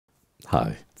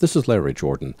Hi, this is Larry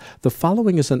Jordan. The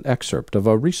following is an excerpt of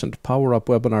a recent Power Up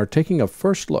webinar taking a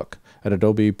first look at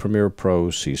Adobe Premiere Pro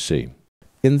CC.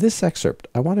 In this excerpt,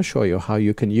 I want to show you how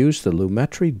you can use the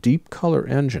Lumetri Deep Color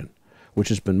engine, which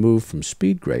has been moved from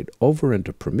SpeedGrade over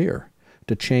into Premiere,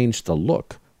 to change the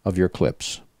look of your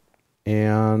clips.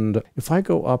 And if I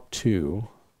go up to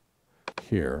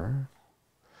here,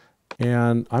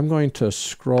 and I'm going to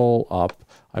scroll up,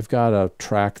 I've got a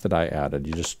track that I added.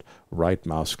 You just right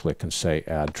mouse click and say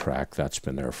add track. That's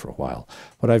been there for a while.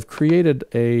 But I've created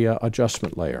a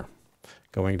adjustment layer.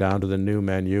 Going down to the new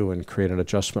menu and create an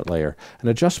adjustment layer. An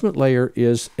adjustment layer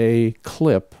is a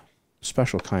clip,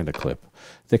 special kind of clip,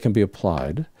 that can be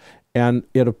applied, and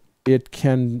it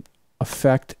can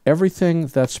affect everything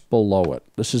that's below it.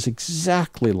 This is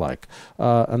exactly like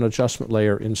an adjustment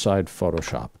layer inside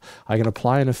Photoshop. I can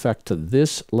apply an effect to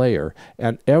this layer,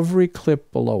 and every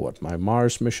clip below it, my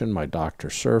Mars mission, my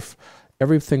Dr. Surf,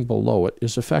 everything below it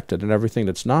is affected, and everything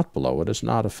that's not below it is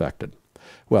not affected.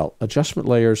 Well, adjustment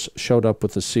layers showed up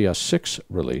with the CS6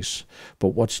 release,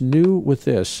 but what's new with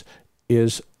this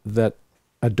is that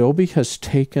Adobe has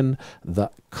taken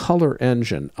the color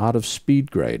engine out of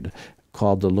SpeedGrade,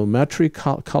 called the Lumetri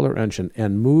color engine,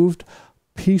 and moved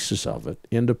pieces of it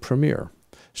into Premiere,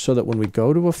 so that when we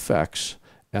go to Effects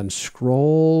and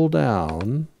scroll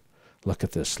down, look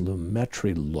at this,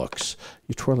 Lumetri looks.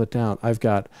 You twirl it down. I've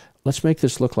got, let's make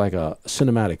this look like a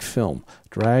cinematic film.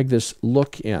 Drag this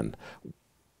look in.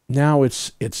 Now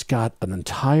it's got an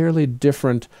entirely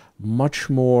different, much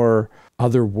more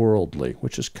otherworldly,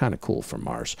 which is kind of cool for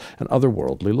Mars, an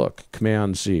otherworldly look.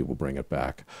 Command Z will bring it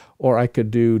back. Or I could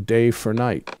do day for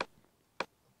night.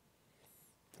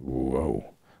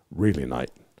 Whoa, really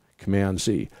night. Command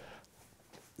Z.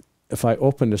 If I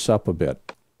open this up a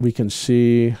bit, we can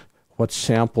see what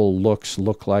sample looks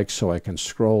look like, so I can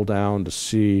scroll down to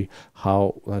see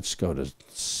how, let's go to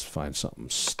find something,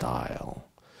 style.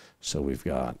 So we've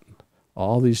got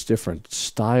all these different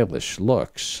stylish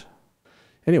looks.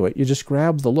 Anyway, you just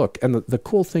grab the look, and the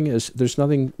cool thing is there's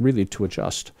nothing really to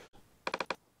adjust.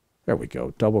 There we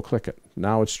go, double click it.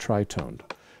 Now it's tritoned.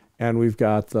 And we've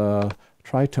got the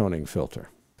tritoning filter.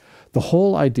 The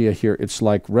whole idea here, it's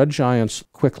like Red Giant's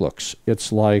Quick Looks.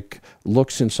 It's like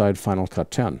looks inside Final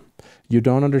Cut 10. You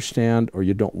don't understand, or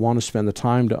you don't want to spend the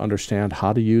time to understand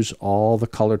how to use all the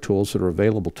color tools that are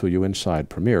available to you inside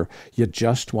Premiere. You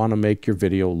just want to make your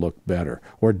video look better,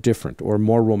 or different, or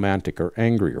more romantic, or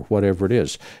angry, or whatever it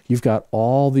is. You've got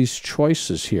all these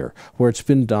choices here where it's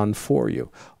been done for you.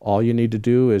 All you need to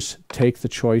do is take the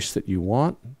choice that you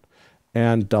want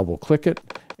and double click it,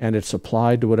 and it's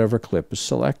applied to whatever clip is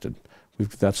selected.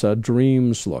 That's a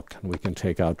dreams look. We can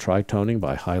take out tritoning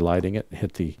by highlighting it and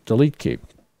hit the delete key.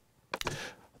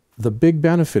 The big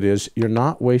benefit is you're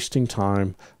not wasting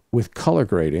time with color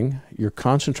grading. You're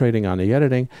concentrating on the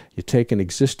editing. You take an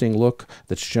existing look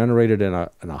that's generated in a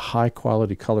high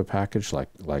quality color package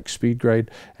like SpeedGrade,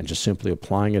 and just simply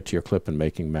applying it to your clip and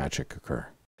making magic occur.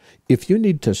 If you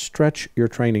need to stretch your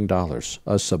training dollars,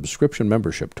 a subscription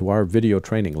membership to our video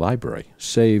training library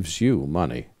saves you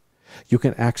money. You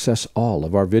can access all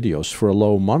of our videos for a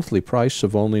low monthly price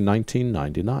of only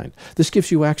 $19.99. This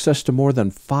gives you access to more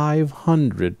than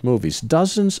 500 movies,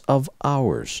 dozens of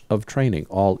hours of training,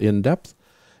 all in-depth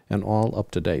and all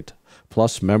up-to-date.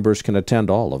 Plus, members can attend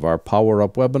all of our Power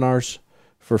Up webinars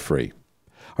for free.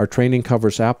 Our training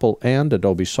covers Apple and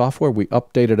Adobe software. We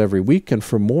update it every week, and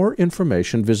for more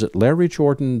information, visit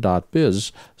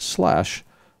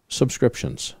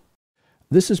larryjordan.biz/subscriptions.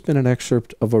 This has been an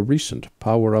excerpt of a recent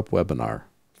Power Up webinar.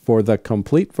 For the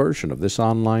complete version of this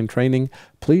online training,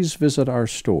 please visit our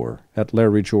store at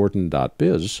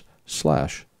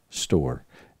larryjordan.biz/store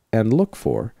and look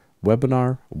for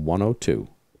Webinar 102.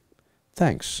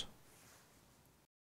 Thanks.